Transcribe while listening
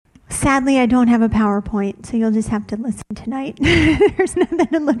Sadly, I don't have a PowerPoint, so you'll just have to listen tonight. There's nothing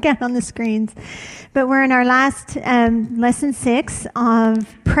to look at on the screens. But we're in our last lesson 6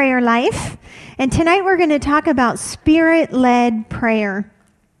 of prayer life. And tonight we're going to talk about spirit-led prayer.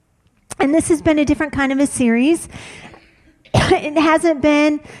 And this has been a different kind of a series. It hasn't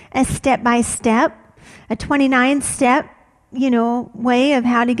been a step-by-step, a 29-step, way of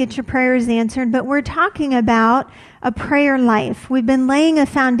how to get your prayers answered. But we're talking about a prayer life. We've been laying a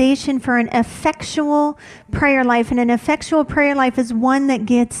foundation for an effectual prayer life. And an effectual prayer life is one that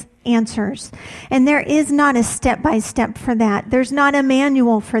gets answers. And there is not a step-by-step for that. There's not a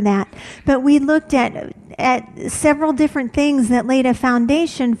manual for that. But we looked at several different things that laid a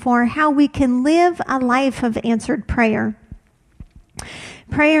foundation for how we can live a life of answered prayer.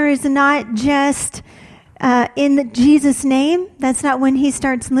 Prayer is not just in Jesus' name. That's not when he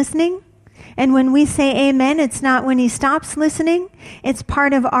starts listening. And when we say amen, it's not when he stops listening. It's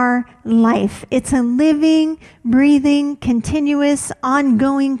part of our life. It's a living, breathing, continuous,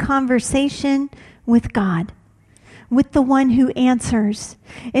 ongoing conversation with God, with the one who answers.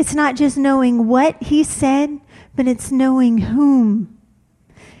 It's not just knowing what he said, but it's knowing whom.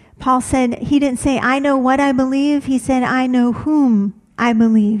 Paul said, he didn't say, I know what I believe. He said, I know whom I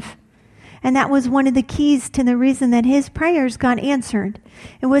believe. And that was one of the keys to the reason that his prayers got answered.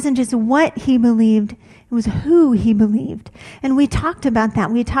 It wasn't just what he believed, it was who he believed. And we talked about that.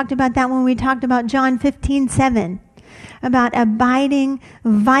 We talked about that when we talked about John 15:7, about abiding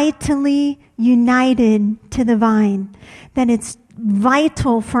vitally united to the vine. That it's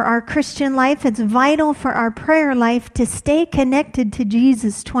vital for our Christian life, it's vital for our prayer life to stay connected to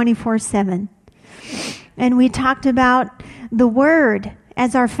Jesus 24/7. And we talked about the Word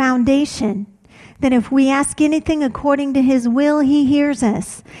as our foundation, that if we ask anything according to his will, he hears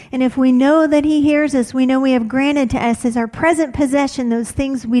us. And if we know that he hears us, we know we have granted to us as our present possession those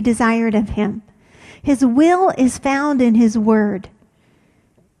things we desired of him. His will is found in his word.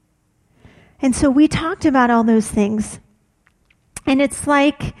 And so we talked about all those things. And it's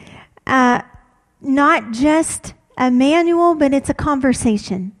like not just a manual, but it's a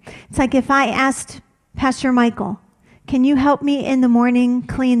conversation. It's like if I asked Pastor Michael, can you help me in the morning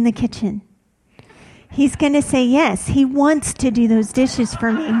clean the kitchen? He's going to say yes. He wants to do those dishes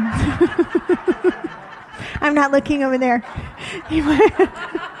for me. I'm not looking over there.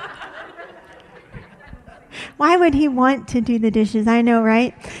 Why would he want to do the dishes? I know,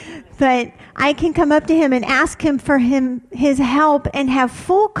 right? But I can come up to him and ask him for his help and have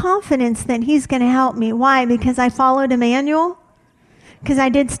full confidence that he's going to help me. Why? Because I followed a manual? Because I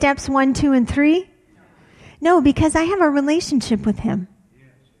did steps 1, 2, and 3? No, because I have a relationship with him.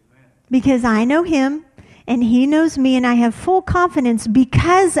 Because I know him and he knows me, and I have full confidence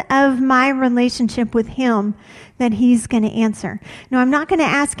because of my relationship with him that he's going to answer. No, I'm not going to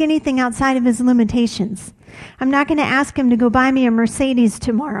ask anything outside of his limitations. I'm not going to ask him to go buy me a Mercedes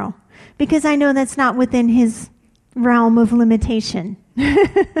tomorrow because I know that's not within his realm of limitation.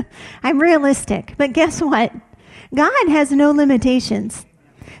 I'm realistic. But guess what? God has no limitations.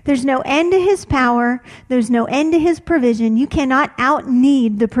 There's no end to his power. There's no end to his provision. You cannot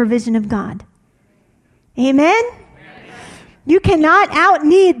out-need the provision of God. Amen? You cannot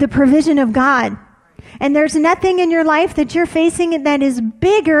out-need the provision of God. And there's nothing in your life that you're facing that is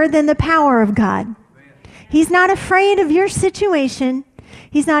bigger than the power of God. He's not afraid of your situation.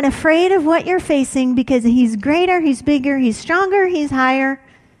 He's not afraid of what you're facing because he's greater, he's bigger, he's stronger, he's higher.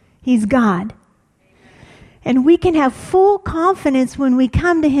 He's God. And we can have full confidence when we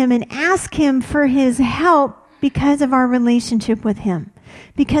come to him and ask him for his help because of our relationship with him.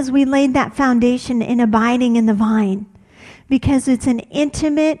 Because we laid that foundation in abiding in the vine. Because it's an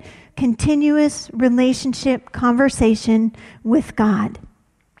intimate, continuous relationship, conversation with God.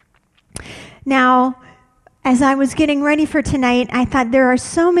 Now, as I was getting ready for tonight, I thought there are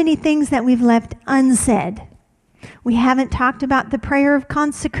so many things that we've left unsaid. We haven't talked about the prayer of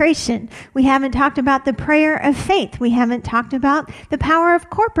consecration. We haven't talked about the prayer of faith. We haven't talked about the power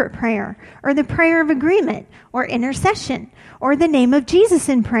of corporate prayer or the prayer of agreement or intercession or the name of Jesus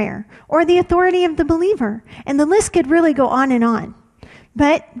in prayer or the authority of the believer. And the list could really go on and on.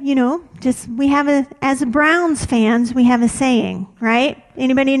 But, as Browns fans, we have a saying, right?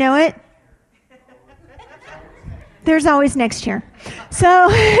 Anybody know it? There's always next year. So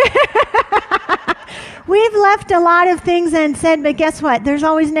we've left a lot of things unsaid, but guess what? There's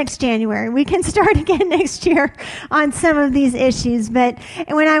always next January. We can start again next year on some of these issues. But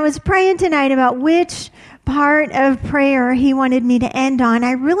when I was praying tonight about which part of prayer he wanted me to end on,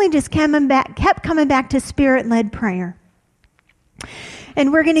 I really just kept coming back to spirit-led prayer.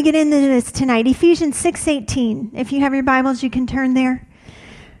 And we're going to get into this tonight. Ephesians 6:18. If you have your Bibles, you can turn there.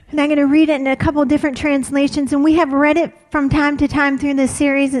 And I'm going to read it in a couple different translations. And we have read it from time to time through this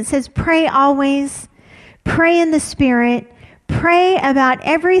series. It says, pray always, pray in the Spirit, pray about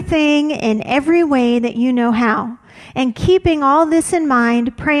everything in every way that you know how. And keeping all this in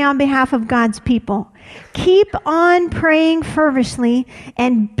mind, pray on behalf of God's people. Keep on praying fervently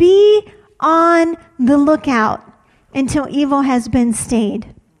and be on the lookout until evil has been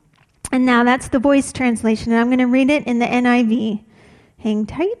stayed. And now that's the Voice translation. And I'm going to read it in the NIV. Hang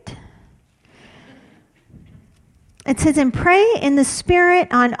tight. It says, and pray in the Spirit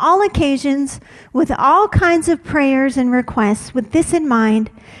on all occasions with all kinds of prayers and requests. With this in mind,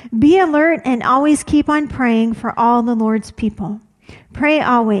 be alert and always keep on praying for all the Lord's people. Pray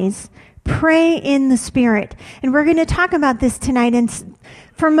always. Pray in the Spirit. And we're going to talk about this tonight. And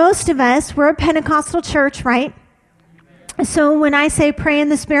for most of us, we're a Pentecostal church, right? So when I say pray in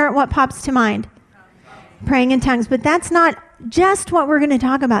the Spirit, what pops to mind? Praying in tongues. But that's not just what we're going to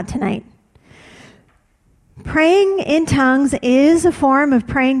talk about tonight. Praying in tongues is a form of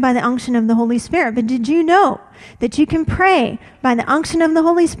praying by the unction of the Holy Spirit. But did you know that you can pray by the unction of the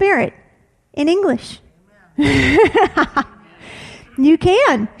Holy Spirit in English? You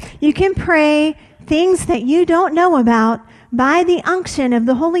can. You can pray things that you don't know about by the unction of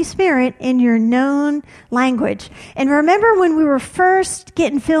the Holy Spirit in your known language. And remember when we were first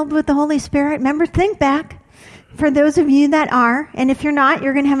getting filled with the Holy Spirit? Remember, think back. For those of you that are, and if you're not,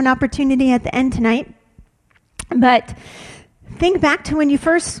 you're going to have an opportunity at the end tonight. But think back to when you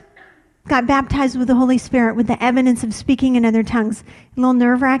first got baptized with the Holy Spirit with the evidence of speaking in other tongues. A little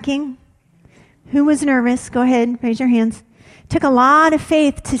nerve-wracking? Who was nervous? Go ahead, raise your hands. Took a lot of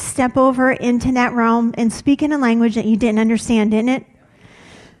faith to step over into that realm and speak in a language that you didn't understand, didn't it?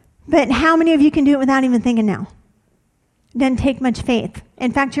 But how many of you can do it without even thinking now? It doesn't take much faith.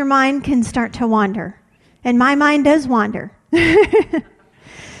 In fact, your mind can start to wander. And my mind does wander.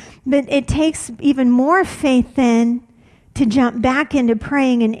 But it takes even more faith then to jump back into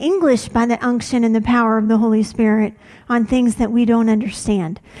praying in English by the unction and the power of the Holy Spirit on things that we don't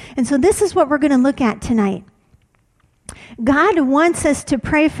understand. And so this is what we're going to look at tonight. God wants us to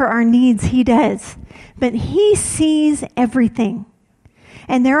pray for our needs. He does. But He sees everything.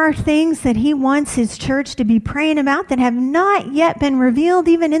 And there are things that He wants His church to be praying about that have not yet been revealed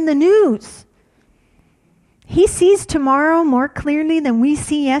even in the news. He sees tomorrow more clearly than we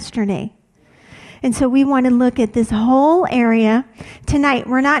see yesterday. And so we want to look at this whole area tonight.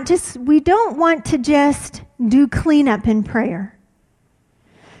 We don't want to just do cleanup in prayer.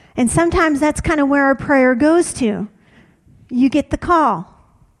 And sometimes that's kind of where our prayer goes to. You get the call.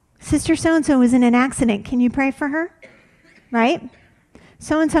 Sister so-and-so was in an accident. Can you pray for her? Right?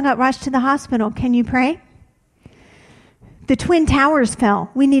 So-and-so got rushed to the hospital. Can you pray? The Twin Towers fell.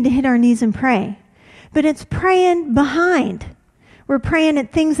 We need to hit our knees and pray. But it's praying behind. We're praying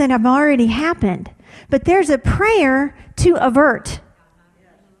at things that have already happened. But there's a prayer to avert.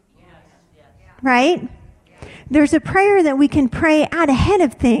 Right? There's a prayer that we can pray out ahead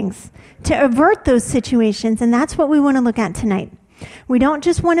of things to avert those situations. And that's what we want to look at tonight. We don't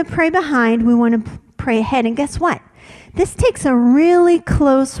just want to pray behind. We want to pray ahead. And guess what? This takes a really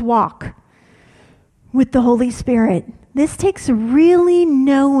close walk with the Holy Spirit. This takes really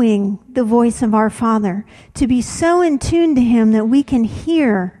knowing the voice of our Father, to be so in tune to Him that we can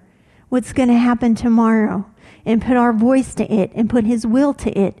hear what's going to happen tomorrow and put our voice to it and put His will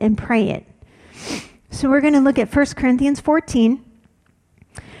to it and pray it. So we're going to look at 1 Corinthians 14.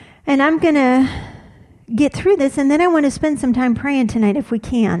 And I'm going to get through this, and then I want to spend some time praying tonight if we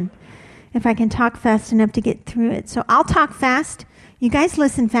can. If I can talk fast enough to get through it. So I'll talk fast. You guys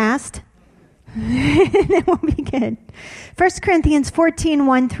listen fast. That will be good. 1 Corinthians 14,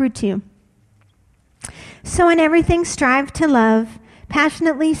 1 through 2. So in everything strive to love,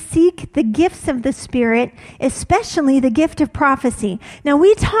 passionately seek the gifts of the Spirit, especially the gift of prophecy. Now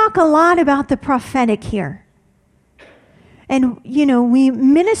we talk a lot about the prophetic here. And, we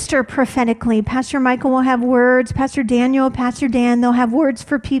minister prophetically. Pastor Michael will have words. Pastor Daniel, Pastor Dan, they'll have words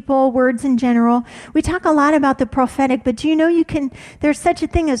for people, words in general. We talk a lot about the prophetic, but there's such a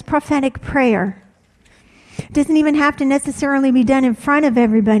thing as prophetic prayer. It doesn't even have to necessarily be done in front of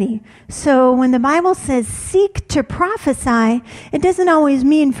everybody. So when the Bible says seek to prophesy, it doesn't always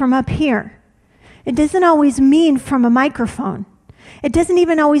mean from up here. It doesn't always mean from a microphone. It doesn't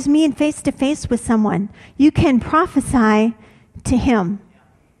even always mean face to face with someone. You can prophesy to Him.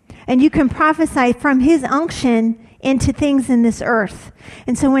 And you can prophesy from His unction into things in this earth.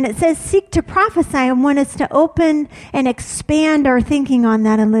 And so when it says seek to prophesy, I want us to open and expand our thinking on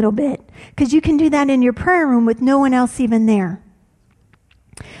that a little bit. Because you can do that in your prayer room with no one else even there.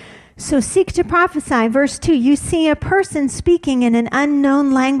 So seek to prophesy. Verse 2, you see a person speaking in an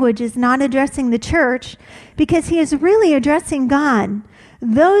unknown language is not addressing the church because he is really addressing God.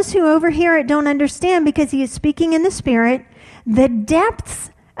 Those who overhear it don't understand because he is speaking in the Spirit, the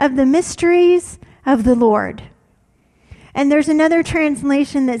depths of the mysteries of the Lord. And there's another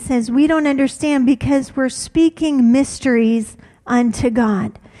translation that says we don't understand because we're speaking mysteries unto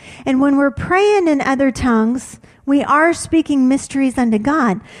God. And when we're praying in other tongues, we are speaking mysteries unto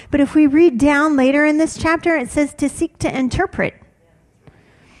God. But if we read down later in this chapter, it says to seek to interpret.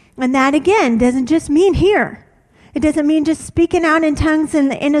 And that, again, doesn't just mean here. It doesn't mean just speaking out in tongues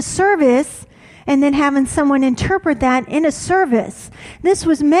in a service and then having someone interpret that in a service. This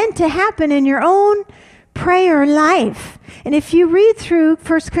was meant to happen in your own prayer life. And if you read through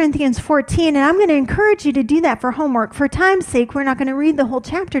 1 Corinthians 14, and I'm going to encourage you to do that for homework. For time's sake, we're not going to read the whole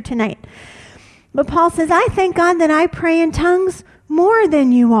chapter tonight. But Paul says, I thank God that I pray in tongues more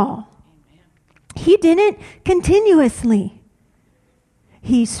than you all. Amen. He did it continuously.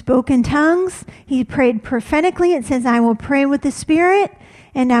 He spoke in tongues. He prayed prophetically. It says, I will pray with the Spirit,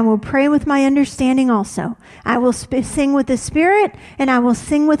 and I will pray with my understanding also. I will sing with the Spirit, and I will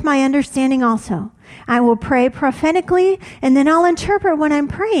sing with my understanding also. I will pray prophetically, and then I'll interpret what I'm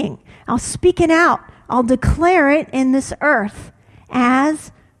praying. I'll speak it out. I'll declare it in this earth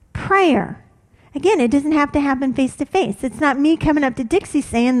as prayer. Again, it doesn't have to happen face to face. It's not me coming up to Dixie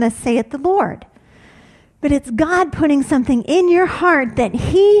saying, thus saith the Lord. But it's God putting something in your heart that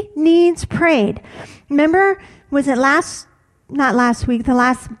he needs prayed. Remember, was it not last week, the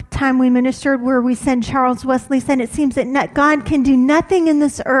last time we ministered where we said, Charles Wesley said, it seems that God can do nothing in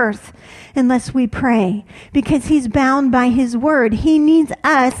this earth unless we pray because he's bound by his word. He needs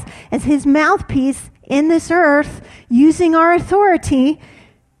us as his mouthpiece in this earth using our authority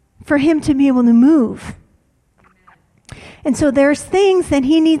for him to be able to move. And so there's things that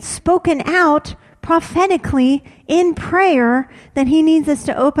he needs spoken out prophetically in prayer that he needs us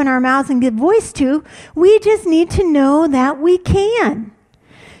to open our mouths and give voice to. We just need to know that we can.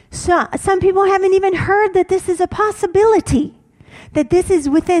 So some people haven't even heard that this is a possibility, that this is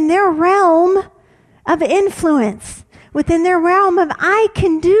within their realm of influence, within their realm of I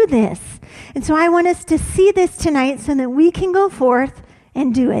can do this. And so I want us to see this tonight so that we can go forth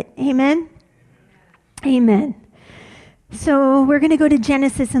and do it. Amen? Amen. So we're going to go to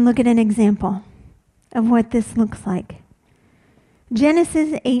Genesis and look at an example of what this looks like.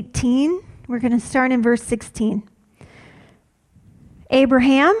 Genesis 18, we're going to start in verse 16.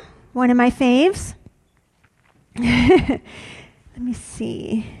 Abraham, one of my faves. Let me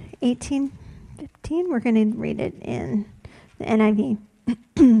see. 18:15, we're going to read it in the NIV.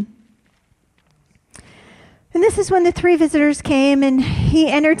 And this is when the three visitors came and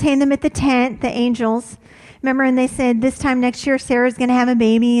he entertained them at the tent, the angels. Remember, and they said, this time next year, Sarah's going to have a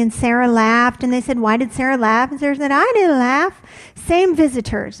baby. And Sarah laughed. And they said, why did Sarah laugh? And Sarah said, I didn't laugh. Same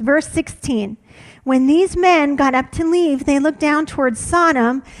visitors. Verse 16. When these men got up to leave, they looked down towards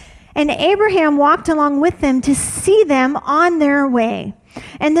Sodom. And Abraham walked along with them to see them on their way.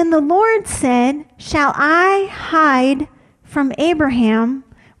 And then the Lord said, shall I hide from Abraham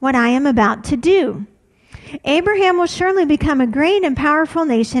what I am about to do? Abraham will surely become a great and powerful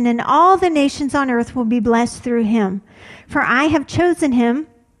nation, and all the nations on earth will be blessed through him. For I have chosen him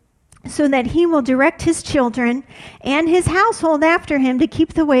so that he will direct his children and his household after him to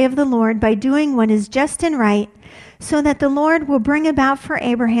keep the way of the Lord by doing what is just and right, so that the Lord will bring about for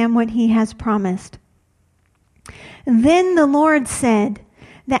Abraham what he has promised. Then the Lord said,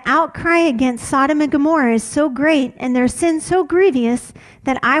 the outcry against Sodom and Gomorrah is so great and their sin so grievous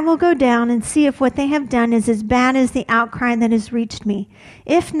that I will go down and see if what they have done is as bad as the outcry that has reached me.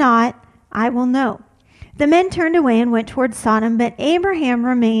 If not, I will know. The men turned away and went toward Sodom, but Abraham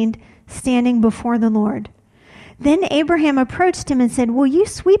remained standing before the Lord. Then Abraham approached him and said, will you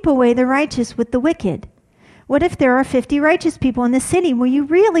sweep away the righteous with the wicked? What if there are 50 righteous people in the city? Will you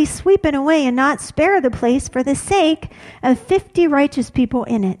really sweep it away and not spare the place for the sake of 50 righteous people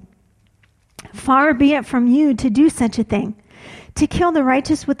in it? Far be it from you to do such a thing, to kill the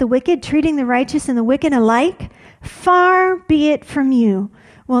righteous with the wicked, treating the righteous and the wicked alike. Far be it from you.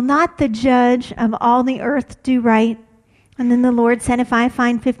 Will not the judge of all the earth do right? And then the Lord said, if I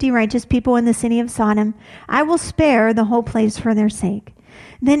find 50 righteous people in the city of Sodom, I will spare the whole place for their sake.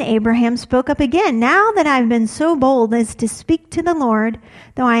 Then Abraham spoke up again, now that I've been so bold as to speak to the Lord,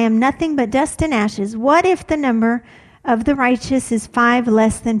 though I am nothing but dust and ashes, what if the number of the righteous is 5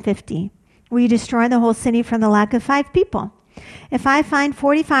 less than 50? Will you destroy the whole city for the lack of 5 people? If I find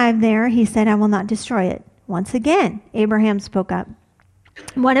 45 there, he said, I will not destroy it. Once again, Abraham spoke up.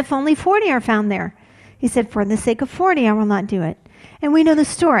 What if only 40 are found there? He said, for the sake of 40, I will not do it. And we know the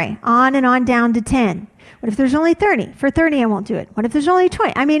story, on and on down to 10. What if there's only 30? For 30, I won't do it. What if there's only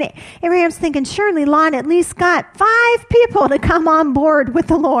 20? I mean, Abraham's thinking, surely Lot at least got 5 people to come on board with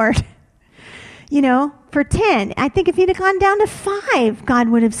the Lord. For 10. I think if he'd have gone down to 5, God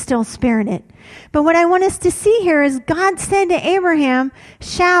would have still spared it. But what I want us to see here is God said to Abraham,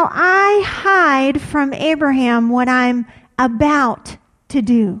 shall I hide from Abraham what I'm about to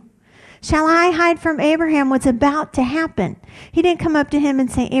do? Shall I hide from Abraham what's about to happen? He didn't come up to him and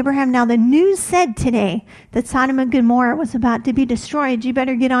say, Abraham, now the news said today that Sodom and Gomorrah was about to be destroyed. You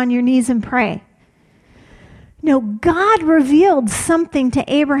better get on your knees and pray. No, God revealed something to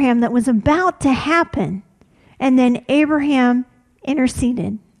Abraham that was about to happen, and then Abraham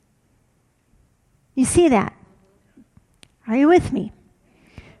interceded. You see that? Are you with me?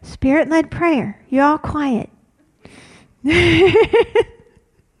 Spirit-led prayer. You're all quiet.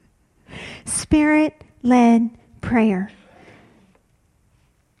 Spirit-led prayer.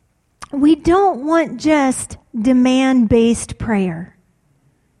 We don't want just demand-based prayer.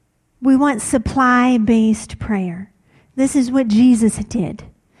 We want supply-based prayer. This is what Jesus did.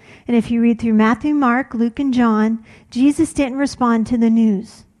 And if you read through Matthew, Mark, Luke, and John, Jesus didn't respond to the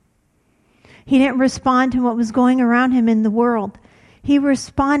news. He didn't respond to what was going around him in the world. He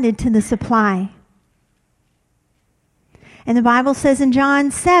responded to the supply. And the Bible says in John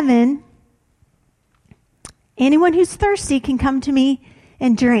 7, anyone who's thirsty can come to me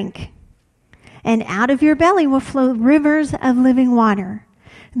and drink. And out of your belly will flow rivers of living water.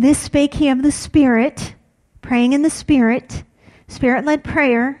 This spake he of the Spirit, praying in the Spirit, Spirit-led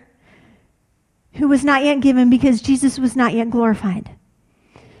prayer, who was not yet given because Jesus was not yet glorified.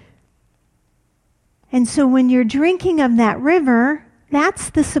 And so when you're drinking of that river, that's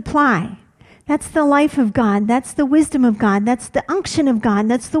the supply. That's the life of God. That's the wisdom of God. That's the unction of God.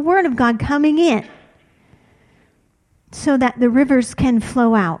 That's the word of God coming in so that the rivers can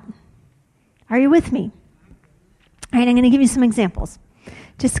flow out. Are you with me? All right, I'm going to give you some examples.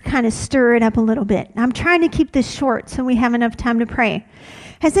 Just kind of stir it up a little bit. I'm trying to keep this short so we have enough time to pray.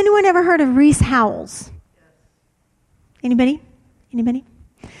 Has anyone ever heard of Rees Howells? Anybody?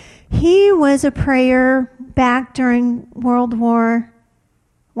 He was a prayer back during World War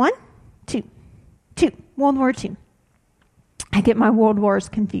I? World War II. I get my world wars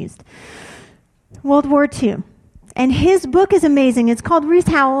confused. World War II. And his book is amazing. It's called Rees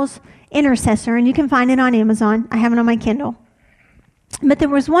Howells Intercessor, and you can find it on Amazon. I have it on my Kindle. But there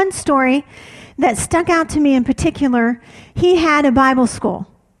was one story that stuck out to me in particular. He had a Bible school.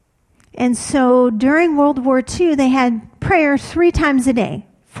 And so during World War II, they had prayer 3 times a day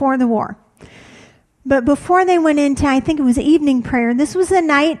for the war. But before they went into, I think it was evening prayer, this was the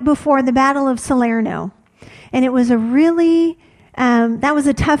night before the Battle of Salerno. And it was that was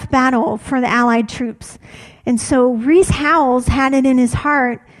a tough battle for the Allied troops. And so Rees Howells had it in his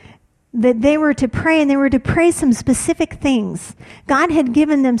heart that they were to pray, and they were to pray some specific things. God had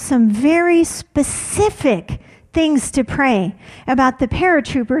given them some very specific things to pray about the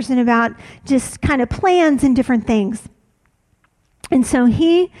paratroopers and about just kind of plans and different things. And so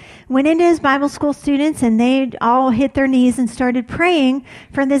he went into his Bible school students, and they all hit their knees and started praying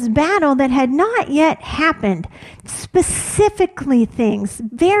for this battle that had not yet happened. Specifically things,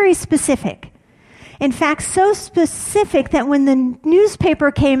 very specific. In fact, so specific that when the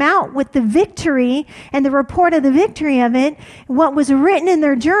newspaper came out with the victory and the report of the victory of it, what was written in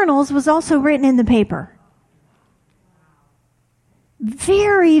their journals was also written in the paper.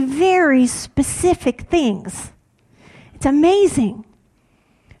 Very, very specific things. It's amazing.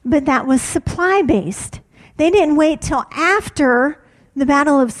 But that was supply-based. They didn't wait till after the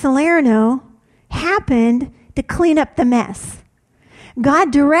Battle of Salerno happened to clean up the mess.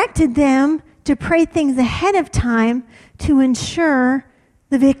 God directed them to pray things ahead of time to ensure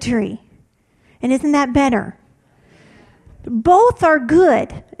the victory. And isn't that better? Both are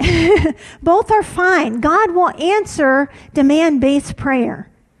good. Both are fine. God will answer demand-based prayer.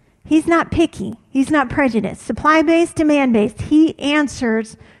 He's not picky. He's not prejudiced. Supply-based, demand-based. He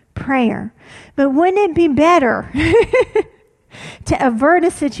answers prayer. But wouldn't it be better to avert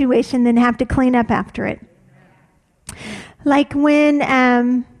a situation than have to clean up after it? Like when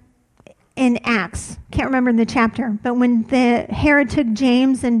in Acts, can't remember the chapter, but when Herod took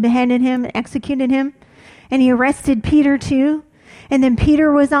James and beheaded him, executed him, and he arrested Peter too, and then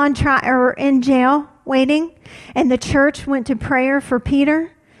Peter was on trial or in jail waiting, and the church went to prayer for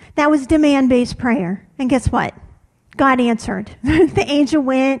Peter. That was demand-based prayer. And guess what? God answered. The angel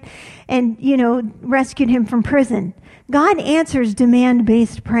went and, rescued him from prison. God answers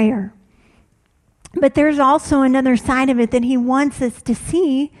demand-based prayer. But there's also another side of it that he wants us to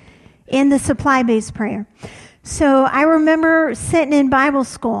see in the supply-based prayer. So I remember sitting in Bible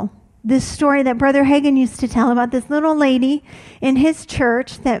school, this story that Brother Hagin used to tell about this little lady in his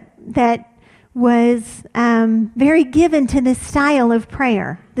church that was very given to this style of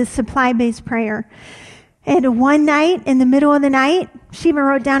prayer, this supply-based prayer. And one night, in the middle of the night, she even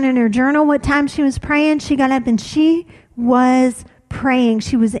wrote down in her journal what time she was praying. She got up and she was praying.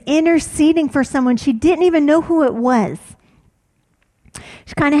 She was interceding for someone. She didn't even know who it was.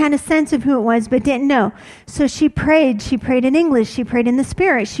 She kind of had a sense of who it was, but didn't know. So she prayed. She prayed in English. She prayed in the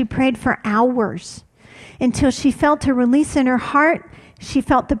Spirit. She prayed for hours until she felt a release in her heart. She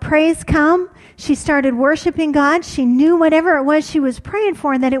felt the praise come. She started worshiping God. She knew whatever it was she was praying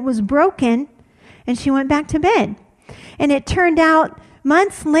for, that it was broken, and she went back to bed. And it turned out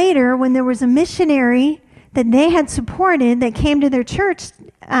months later, when there was a missionary that they had supported that came to their church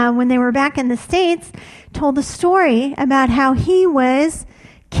when they were back in the States, told a story about how he was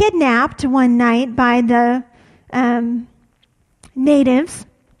kidnapped one night by the natives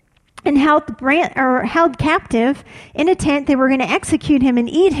and held captive in a tent. They were going to execute him and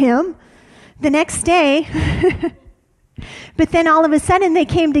eat him the next day. But then all of a sudden they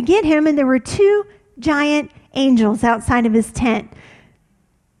came to get him, and there were 2 giant angels outside of his tent.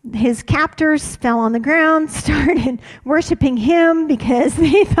 His captors fell on the ground, started worshiping him because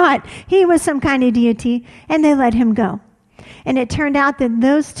they thought he was some kind of deity, and they let him go. And it turned out that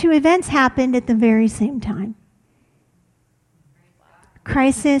those 2 events happened at the very same time.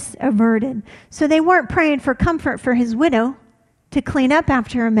 Crisis averted. So they weren't praying for comfort for his widow to clean up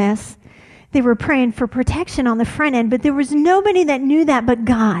after a mess. They were praying for protection on the front end, but there was nobody that knew that but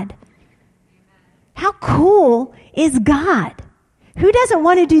God. How cool is God? Who doesn't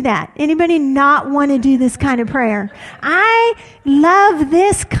want to do that? Anybody not want to do this kind of prayer? I love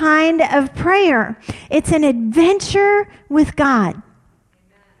this kind of prayer. It's an adventure with God.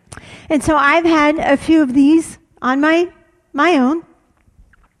 And so I've had a few of these on my own.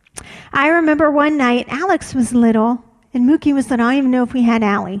 I remember one night, Alex was little, and Mookie was little. I don't even know if we had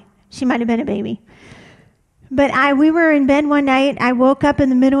Allie. She might have been a baby. But we were in bed one night. I woke up in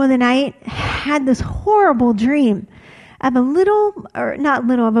the middle of the night, had this horrible dream of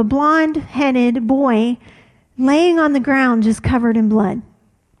a blonde-headed boy laying on the ground just covered in blood.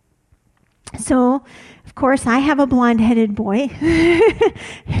 So, of course, I have a blonde-headed boy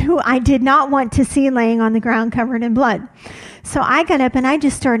who I did not want to see laying on the ground covered in blood. So I got up and I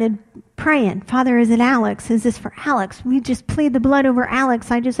just started praying. Father, is it Alex? Is this for Alex? We just plead the blood over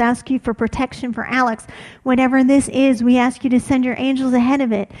Alex. I just ask you for protection for Alex. Whatever this is, we ask you to send your angels ahead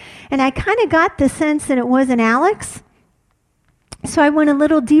of it. And I kind of got the sense that it wasn't Alex. So I went a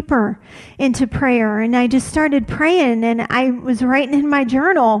little deeper into prayer, and I just started praying, and I was writing in my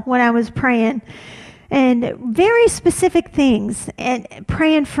journal what I was praying. And very specific things, and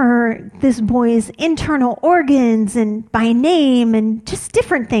praying for this boy's internal organs and by name and just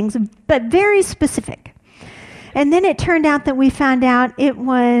different things, but very specific. And then it turned out that we found out it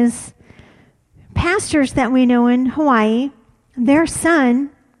was pastors that we know in Hawaii. Their son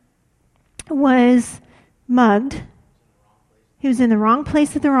was mugged. He was in the wrong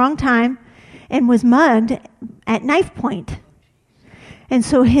place at the wrong time and was mugged at knife point. And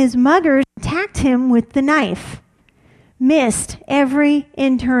so his muggers attacked him with the knife, missed every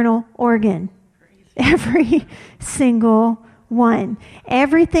internal organ, every single one.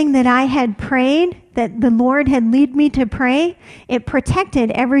 Everything that I had prayed, that the Lord had led me to pray, it protected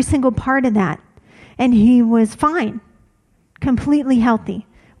every single part of that. And he was fine, completely healthy.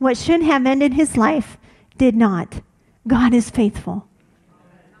 What should have ended his life did not. God is faithful.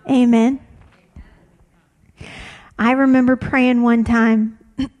 Amen. I remember praying one time,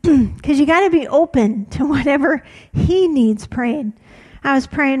 because you got to be open to whatever he needs prayed. I was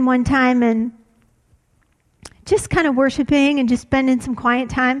praying one time and just kind of worshiping and just spending some quiet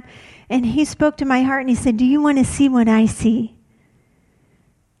time. And he spoke to my heart and he said, do you want to see what I see?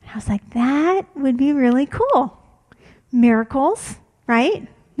 I was like, that would be really cool. Miracles, right?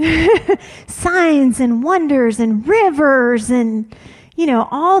 Signs and wonders and rivers and,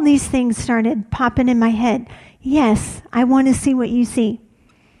 all these things started popping in my head. Yes, I want to see what you see.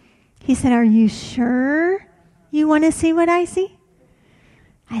 He said, are you sure you want to see what I see?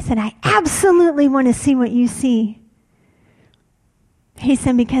 I said, I absolutely want to see what you see. He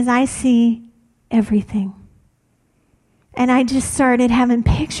said, because I see everything. And I just started having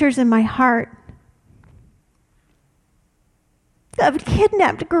pictures in my heart of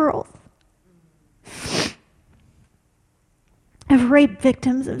kidnapped girls, of rape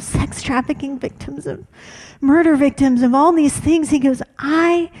victims, of sex trafficking victims, of murder victims, of all these things. He goes,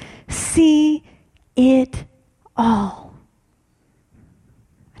 I see it all.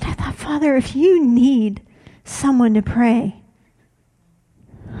 And I thought, Father, if you need someone to pray,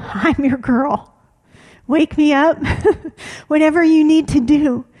 I'm your girl. Wake me up. Whatever you need to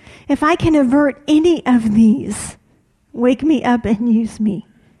do. If I can avert any of these, wake me up and use me.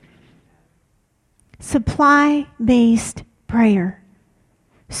 Supply-based prayer.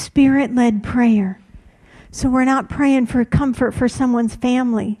 Spirit-led prayer. So we're not praying for comfort for someone's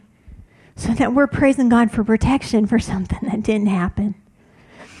family. So that we're praising God for protection for something that didn't happen.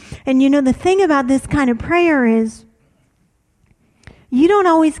 And the thing about this kind of prayer is you don't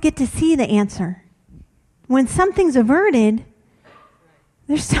always get to see the answer. When something's averted,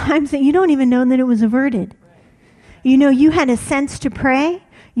 there's times that you don't even know that it was averted. You had a sense to pray.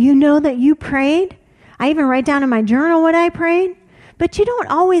 You know that you prayed. I even write down in my journal what I prayed. But you don't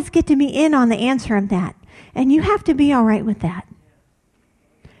always get to be in on the answer of that. And you have to be all right with that.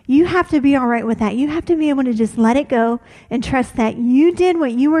 You have to be all right with that. You have to be able to just let it go and trust that you did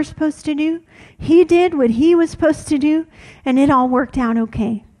what you were supposed to do. He did what he was supposed to do. And it all worked out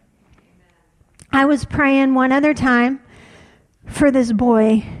okay. I was praying one other time for this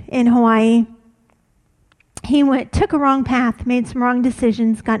boy in Hawaii. He took a wrong path, made some wrong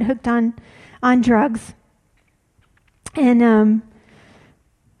decisions, got hooked on drugs. And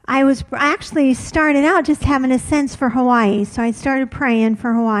I actually started out just having a sense for Hawaii. So I started praying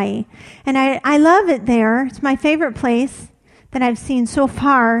for Hawaii. And I love it there. It's my favorite place that I've seen so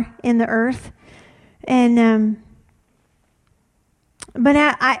far in the earth. And but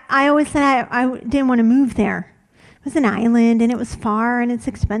I always said I didn't want to move there. It was an island, and it was far, and it's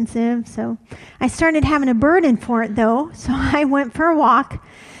expensive. So I started having a burden for it, though. So I went for a walk,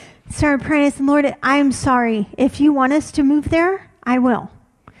 started praying. I said, Lord, I'm sorry. If you want us to move there, I will.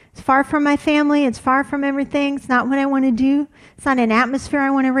 It's far from my family. It's far from everything. It's not what I want to do. It's not an atmosphere I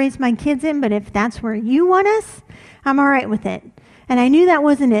want to raise my kids in. But if that's where you want us, I'm all right with it. And I knew that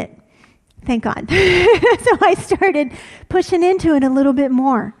wasn't it. Thank God. So I started pushing into it a little bit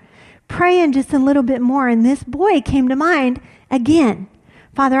more, praying just a little bit more. And this boy came to mind again.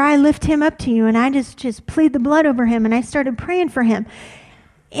 Father, I lift him up to you, and I just plead the blood over him. And I started praying for him,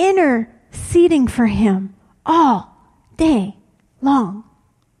 interceding for him all day long.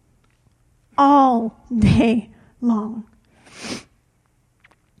 All day long.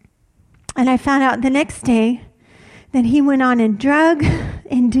 And I found out the next day that he went on a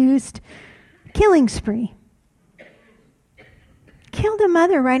drug-induced killing spree. Killed a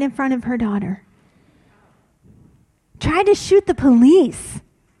mother right in front of her daughter. Tried to shoot the police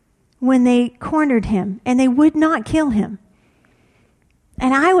when they cornered him, and they would not kill him.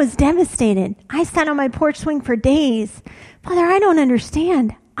 And I was devastated. I sat on my porch swing for days. Father, I don't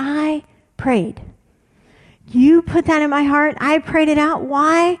understand. I prayed. You put that in my heart. I prayed it out.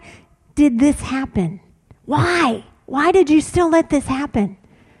 Why did this happen? Why? Why did you still let this happen?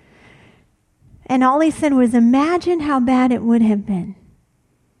 And all he said was, imagine how bad it would have been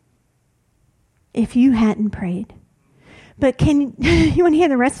if you hadn't prayed. But you want to hear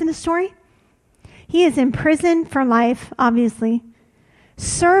the rest of the story? He is in prison for life, obviously,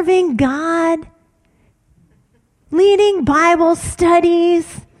 serving God, leading Bible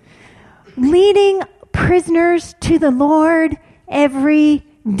studies, leading prisoners to the Lord every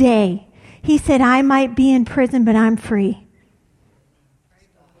day. He said, I might be in prison, but I'm free.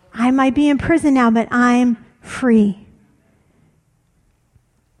 I might be in prison now, but I'm free.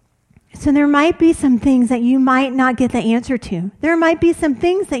 So there might be some things that you might not get the answer to. There might be some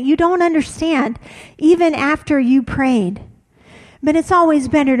things that you don't understand even after you prayed. But it's always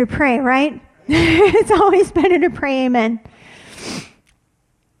better to pray, right? It's always better to pray, amen.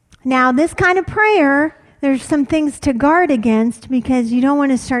 Now, this kind of prayer, there's some things to guard against, because you don't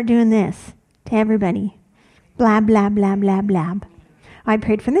want to start doing this to everybody. Blab, blab, blab, blab, blab. I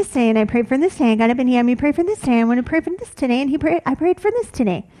prayed for this day, and I prayed for this day. I got up and he had me pray for this day. I want to pray for this today, and I prayed for this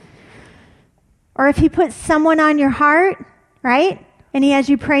today. Or if he puts someone on your heart, right? And he has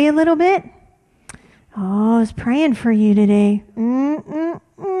you pray a little bit. Oh, I was praying for you today.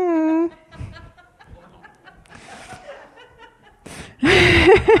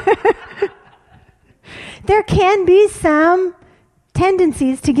 There can be some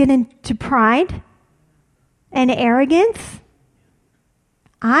tendencies to get into pride and arrogance.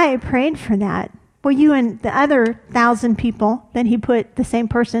 I prayed for that. Well, you and the other 1,000 people that he put the same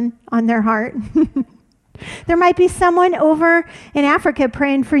person on their heart. There might be someone over in Africa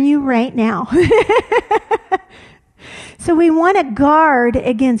praying for you right now. So we want to guard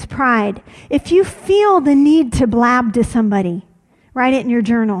against pride. If you feel the need to blab to somebody, write it in your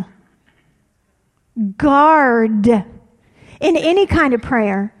journal. Guard in any kind of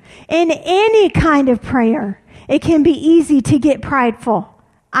prayer. In any kind of prayer, it can be easy to get prideful.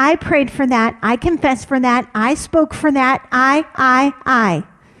 I prayed for that. I confessed for that. I spoke for that. I.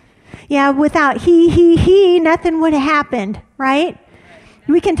 Yeah, without he, nothing would have happened, right?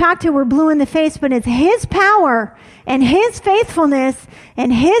 We can talk till we're blue in the face, but it's his power and his faithfulness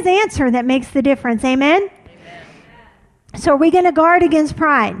and his answer that makes the difference. Amen? So are we going to guard against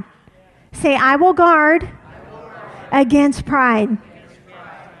pride? Say, I will guard against pride.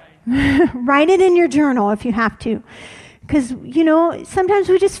 Write it in your journal if you have to. Because, sometimes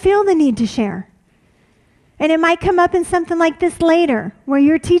we just feel the need to share. And it might come up in something like this later, where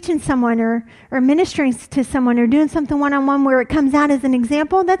you're teaching someone or ministering to someone or doing something one-on-one where it comes out as an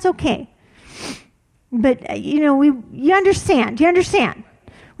example. That's okay. But, you understand. You understand.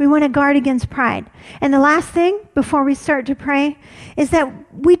 We want to guard against pride. And the last thing before we start to pray is that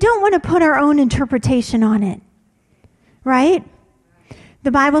we don't want to put our own interpretation on it. Right?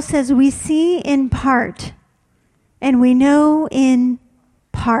 The Bible says we see in part and we know in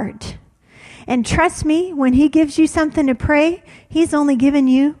part. And trust me, when he gives you something to pray, he's only given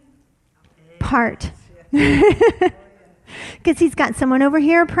you part. Because he's got someone over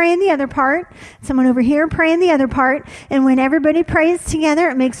here praying the other part, someone over here praying the other part, and when everybody prays together,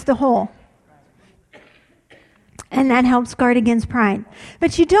 it makes the whole. And that helps guard against pride.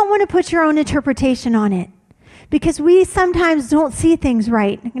 But you don't want to put your own interpretation on it, because we sometimes don't see things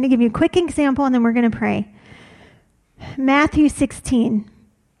right. I'm going to give you a quick example, and then we're going to pray. Matthew 16.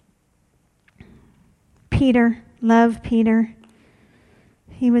 Peter, love Peter.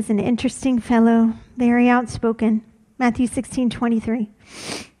 He was an interesting fellow, very outspoken. Matthew 16:23.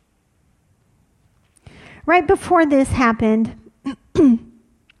 Right before this happened,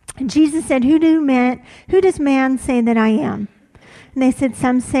 Jesus said, Who does man say that I am? And they said,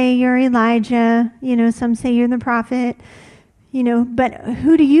 some say you're Elijah, some say you're the prophet, but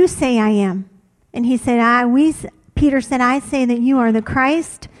who do you say I am? And he said, Peter said, I say that you are the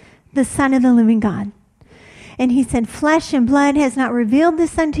Christ, the Son of the living God. And he said, flesh and blood has not revealed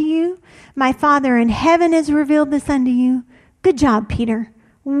this unto you. My Father in heaven has revealed this unto you. Good job, Peter.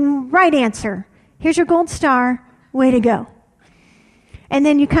 Right answer. Here's your gold star. Way to go. And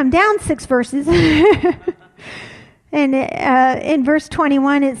then you come down 6 verses. And in verse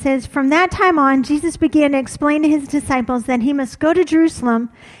 21, it says, From that time on, Jesus began to explain to his disciples that he must go to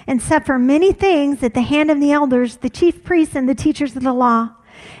Jerusalem and suffer many things at the hand of the elders, the chief priests, and the teachers of the law,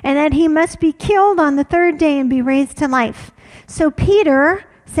 and that he must be killed on the 3rd day and be raised to life. So Peter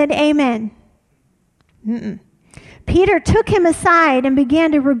said, Amen. Peter took him aside and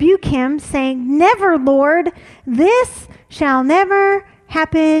began to rebuke him, saying, Never, Lord, this shall never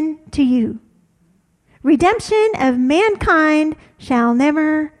happen to you. Redemption of mankind shall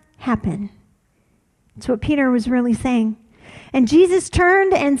never happen. That's what Peter was really saying. And Jesus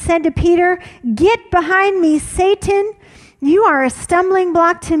turned and said to Peter, Get behind me, Satan. You are a stumbling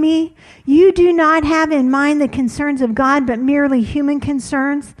block to me. You do not have in mind the concerns of God, but merely human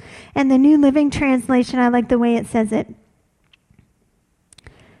concerns. And the New Living Translation, I like the way it says it.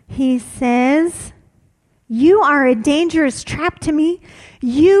 He says, You are a dangerous trap to me.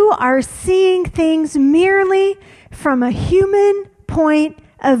 You are seeing things merely from a human point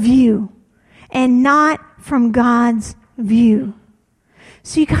of view and not from God's view.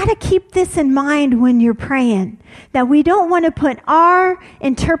 So you got to keep this in mind when you're praying, that we don't want to put our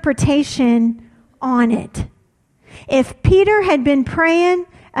interpretation on it. If Peter had been praying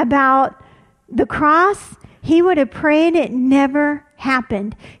about the cross, he would have prayed it never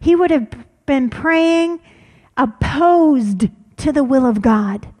happened. He would have been praying opposed to the will of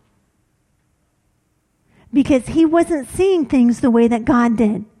God, because he wasn't seeing things the way that God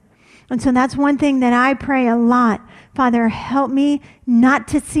did. And so that's one thing that I pray a lot. Father, help me not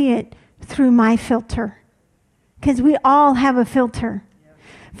to see it through my filter, because we all have a filter.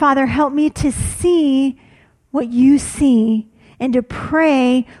 Father, help me to see what you see and to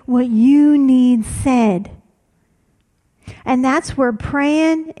pray what you need said. And that's where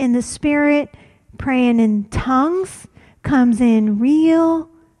praying in the Spirit, praying in tongues comes in real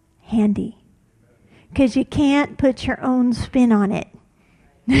handy, because you can't put your own spin on it.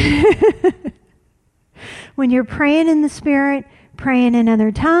 When you're praying in the Spirit, praying in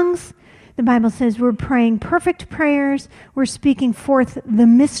other tongues, the Bible says we're praying perfect prayers. We're speaking forth the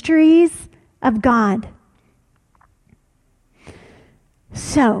mysteries of God.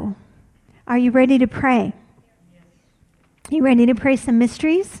 So, are you ready to pray? You ready to pray some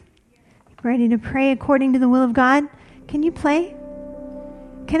mysteries? Ready to pray according to the will of God? Can you play?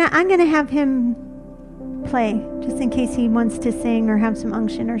 I'm going to have him play, just in case he wants to sing or have some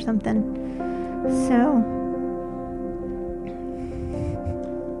unction or something. So,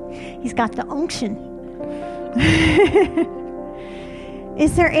 he's got the unction.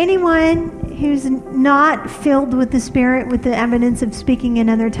 Is there anyone who's not filled with the Spirit, with the evidence of speaking in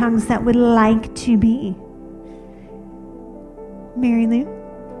other tongues, that would like to be? Mary Lou?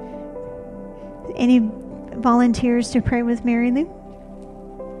 Any volunteers to pray with Mary Lou?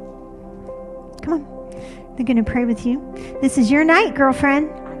 Come on. They're going to pray with you. This is your night, girlfriend.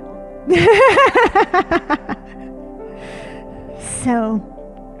 So,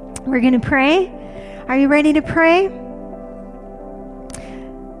 we're going to pray. Are you ready to pray?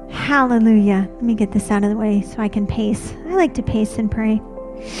 Hallelujah. Let me get this out of the way so I can pace. I like to pace and pray.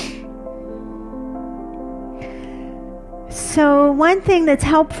 So, one thing that's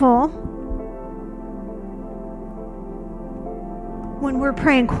helpful when we're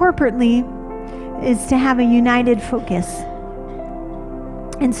praying corporately is to have a united focus.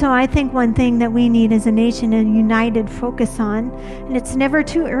 And so I think one thing that we need as a nation, a united focus on, and it's never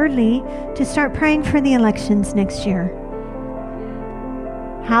too early to start praying for the elections next year.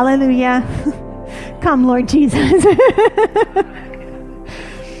 Hallelujah. Come, Lord Jesus.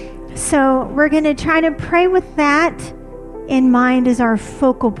 So we're going to try to pray with that in mind as our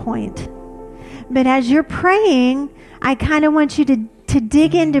focal point. But as you're praying, I kind of want you to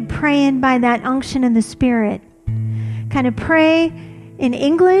dig into praying by that unction in the Spirit. Kind of pray in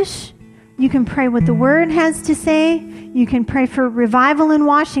English. You can pray what the Word has to say. You can pray for revival in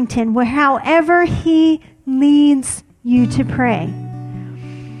Washington, however He leads you to pray.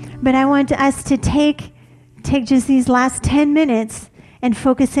 But I want us to take just these last 10 minutes and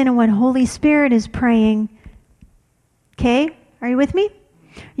focus in on what Holy Spirit is praying. Okay? Are you with me?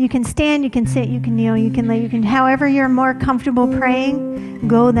 You can stand, you can sit, you can kneel, you can lay, you can, however you're more comfortable praying,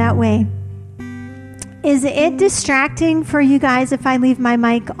 go that way. Is it distracting for you guys if I leave my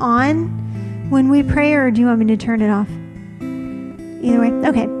mic on when we pray, or do you want me to turn it off? Either way?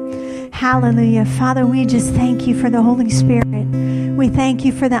 Okay. Hallelujah. Father, we just thank you for the Holy Spirit. We thank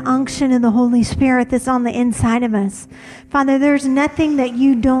you for the unction of the Holy Spirit that's on the inside of us. Father, there's nothing that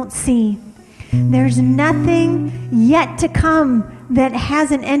you don't see. There's nothing yet to come that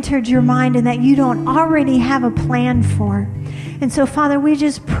hasn't entered your mind and that you don't already have a plan for. And so, Father, we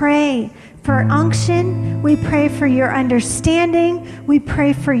just pray for unction. We pray for your understanding. We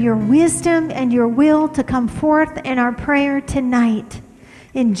pray for your wisdom and your will to come forth in our prayer tonight.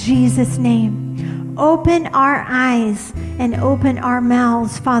 In Jesus' name. Open our eyes and open our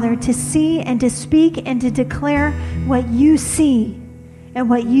mouths, Father, to see and to speak and to declare what you see and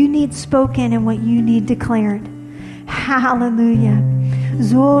what you need spoken and what you need declared. Hallelujah.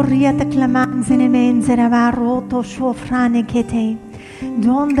 Zoria te clamanzene menzera varoto shofrane kete.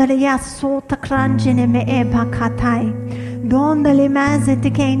 Donde le asota crangene me eba katai. Donde le maze te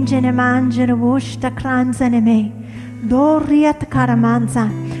kengene mangere vushta kranzene me. Doria te karamanza.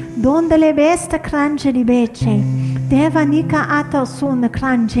 Donde le besta crangene bece. Deva nika ata sun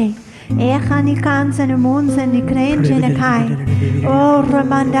cranje. Echa ni kanzene munze ni krengene kai. Oh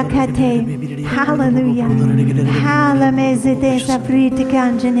ramanda kate. Hallelujah. Halameze desa vriti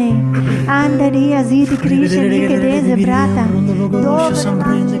kanjene. Andaria zidi krishe nike desa brata. Dove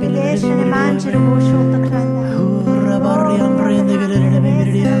manjere deshe ne manjere bosho takranda. Rabarri ambrende gelene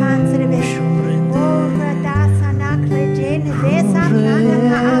mebiria. Manzere besho. Oh radasa nakre jene desa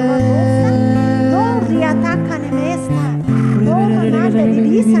nana amadosa. Doria taka ne mesta. Dore nanda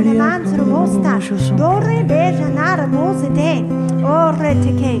divisa ne manzere bosta. Dore beja nara mose de. Oh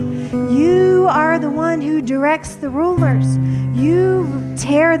reteke. You are the one who directs the rulers. You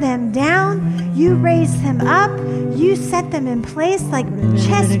tear them down. You raise them up. You set them in place like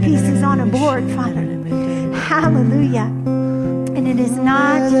chess pieces on a board, Father. Hallelujah. And it is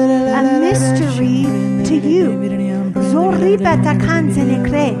not a mystery to you.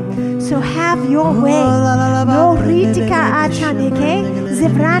 So have your way. No ritika achaneke,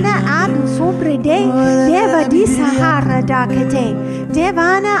 zebrana adu sobre de, deva di sahara dakete,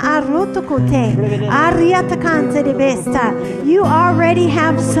 devana arotokote, ariatakanze de besta. You already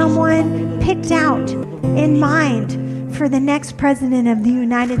have someone picked out in mind for the next president of the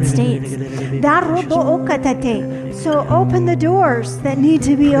United States. So open the doors that need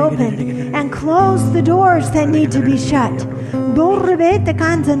to be opened and close the doors that need to be shut.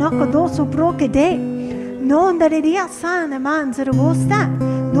 Non dareria sana manzere bosta.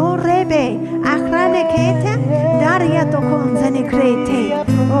 No rebe achrane kete daria tokonzane krete.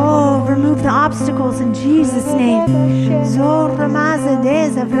 Oh, remove the obstacles in Jesus' name. Zor ramaze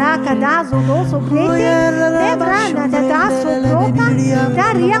deza vraka dazo doso krete. Devrana da daso prota.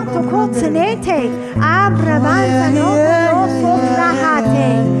 Daria tokonzanete. Abra banza no doso frahate.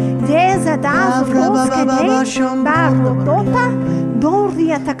 Deza dazo doskene. Barro tota.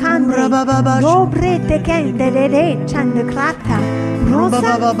 Doria takande. Dobre tekende de chandekrata.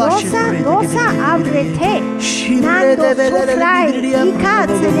 Rosa avrete. Nando sofrai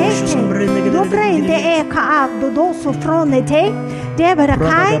ikazenete. Dobrende eka abdo do sofronete.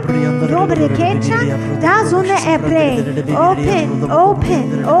 Debarakai, Dobrekecha, Dazune Ebre.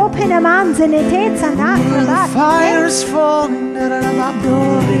 Open amanzenete The fire's falling.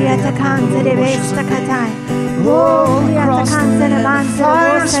 Doriatakanze de Vestakatai. Doriatakanze de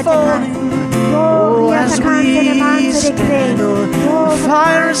Fire's falling. As we stand, the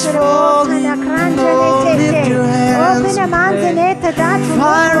fire's falling. Lift your hands.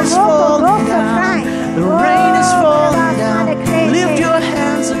 Fire's falling down. The rain is falling down. Lift your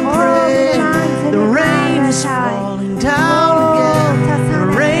hands and pray. The rain is falling down again. The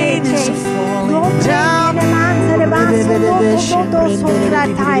rain is falling down.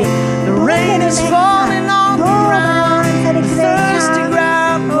 The rain is falling on the ground, the thirsty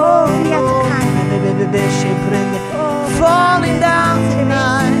ground. Falling down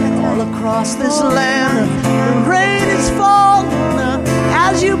tonight all across this land. The rain is falling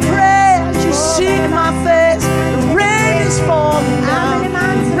as you pray, as you seek my face. The rain is falling down. The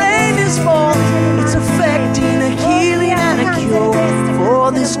rain is falling. It's affecting a healing and a cure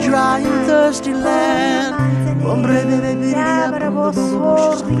for this dry and thirsty land.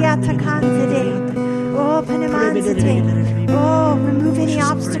 Oh, remove any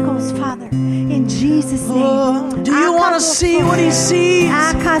obstacles, Father, in Jesus' name. Do you want to see what He sees?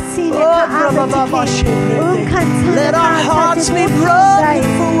 Let our hearts be broken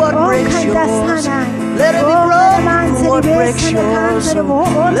for what breaks yours. Let it be broken for what breaks yours.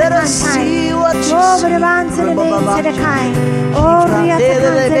 Let us see what you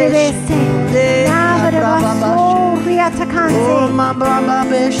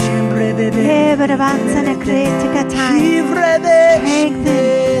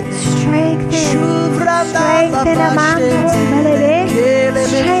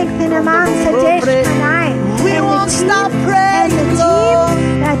We won't stop praying, Lord.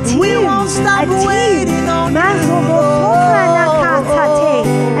 We won't stop waiting on you.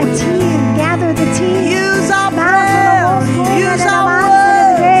 A team, gather the team. Use our prayers, use our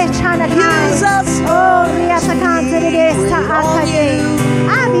words, use us.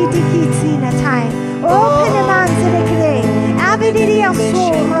 Open the man to the clay. Avidiria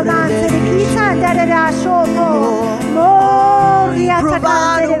soul, romance the kita, da shoto. More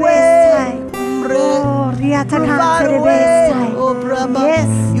Provide a way. Provide a way. Yes.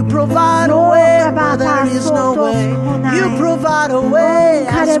 You provide a way where there is no way. You provide a way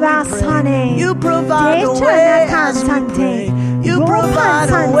as we pray. You provide a way as we pray. You provide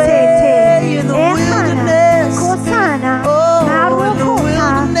a way in the wilderness. Oh, in the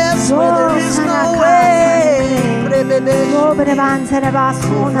wilderness where there is no way. Open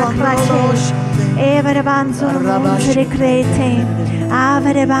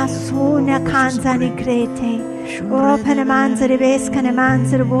a man's rebesque and a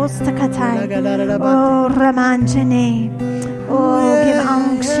man's rebosta katai. Oh, Ramanjane. Oh, give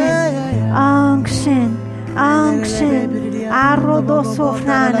unction. Arrodo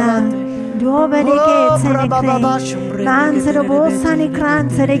sofnana. Dovere che se ne crei. Man's rebosa ni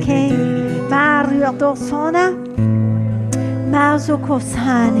cranzere che. Mario dosona. Mauso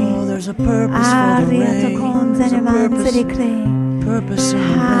cosane. Aria to conzere manzere crei.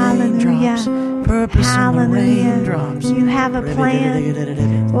 Hallelujah. Hallelujah. You have a plan.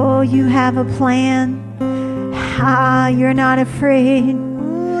 Oh, you have a plan. You're not afraid.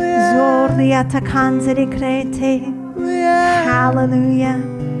 Hallelujah.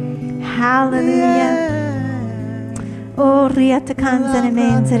 Hallelujah. Oh, riatakanzane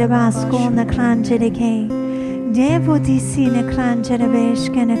menzere basco na krangere ke. Devo di sine krangere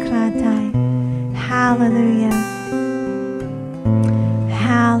beshke na kratai. Hallelujah.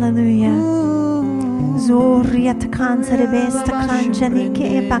 Hallelujah. Zoriat kanzere besta kranjanike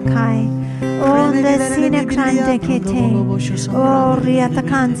epakai. Onde sine krande kete. Oriat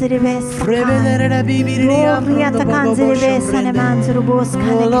kanzere besta kai. Oriat kanzere besta ne manzuru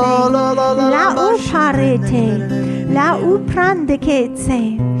boskane kre. La uparete. La uprande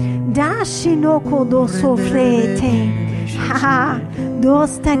ketse. Dashinoko do sofrete. Ha.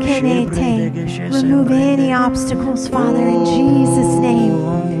 Dosta kenete. Remove any obstacles, Father, in Jesus' name.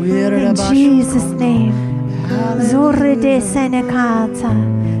 In Jesus' name. Zorre de senekata.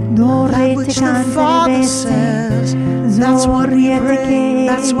 That which the Father says, that's what we pray,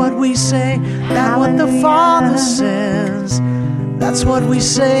 that's what we say, that's what the Father says, that's what we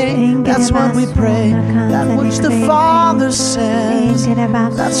say, that's what we pray, that which the Father says,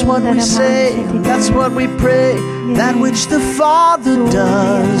 that's what we say, that's what we pray, that which the Father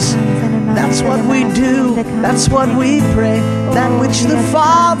does, That's what we do. That's what we pray. That which the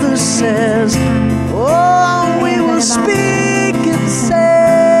Father says. Oh, we will speak and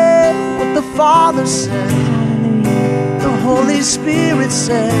say what the Father says. The Holy Spirit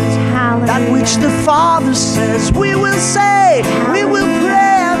says. That which the Father says. We will say. We will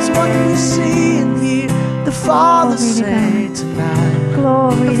pray as what we see and hear the Father say tonight.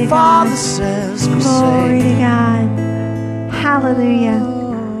 Glory to God. The Father says. Glory to God. Hallelujah.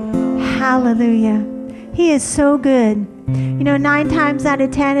 Hallelujah. He is so good. You know, 9 times out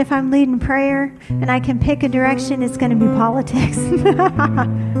of 10, if I'm leading prayer and I can pick a direction, it's going to be politics.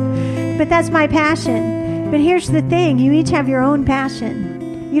 But that's my passion. But here's the thing. You each have your own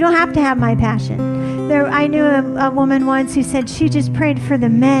passion. You don't have to have my passion. I knew a woman once who said she just prayed for the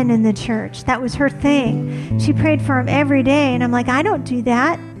men in the church. That was her thing. She prayed for them every day. And I'm like, I don't do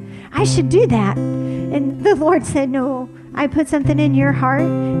that. I should do that. And the Lord said, no, I put something in your heart,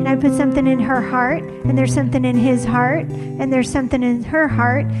 and I put something in her heart, and there's something in his heart, and there's something in her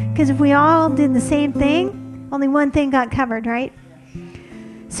heart. Because if we all did the same thing, only one thing got covered, right?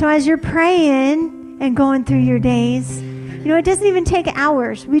 So as you're praying and going through your days, you know, it doesn't even take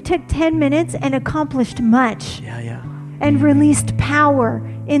hours. We took 10 minutes and accomplished much. And released power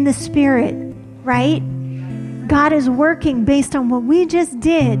in the Spirit, right? God is working based on what we just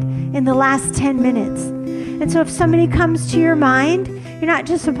did in the last 10 minutes. And so if somebody comes to your mind, you're not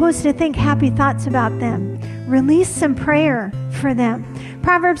just supposed to think happy thoughts about them. Release some prayer for them.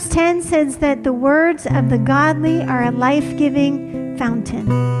 Proverbs 10 says that the words of the godly are a life-giving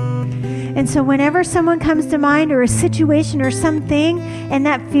fountain. And so whenever someone comes to mind, or a situation or something, and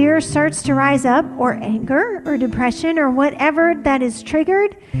that fear starts to rise up, or anger or depression or whatever that is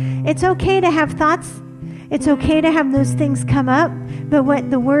triggered, it's okay to have thoughts. It's okay to have those things come up. But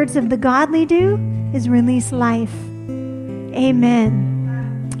what the words of the godly do is release life.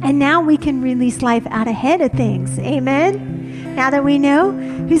 Amen. And now we can release life out ahead of things. Amen. Now that we know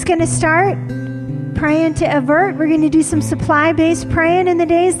who's going to start praying to avert, we're going to do some supply-based praying in the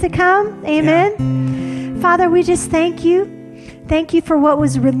days to come. Amen. Father, we just thank you. Thank you for what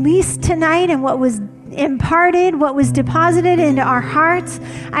was released tonight and what was imparted, what was deposited into our hearts.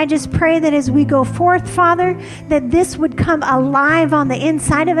 I just pray that as we go forth, Father, that this would come alive on the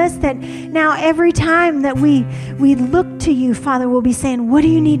inside of us, that now every time that we look to you, Father, we'll be saying, what do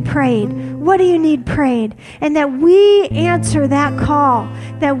you need prayed? What do you need prayed? And that we answer that call,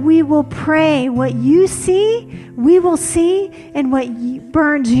 that we will pray what you see, we will see, and what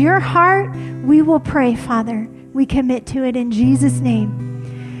burns your heart, we will pray, Father. We commit to it in Jesus'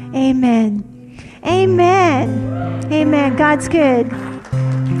 name. Amen. Amen. Amen. God's good.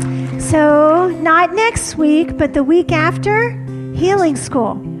 So, not next week, but the week after, healing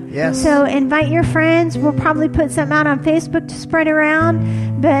school. Yes. So, invite your friends. We'll probably put something out on Facebook to spread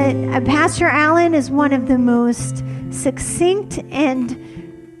around. But Pastor Allen is one of the most succinct and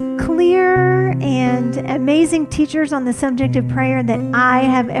clear and amazing teachers on the subject of prayer that I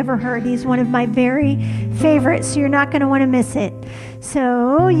have ever heard. He's one of my very favorites, so you're not going to want to miss it.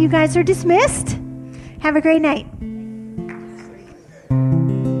 So, you guys are dismissed. Have a great night.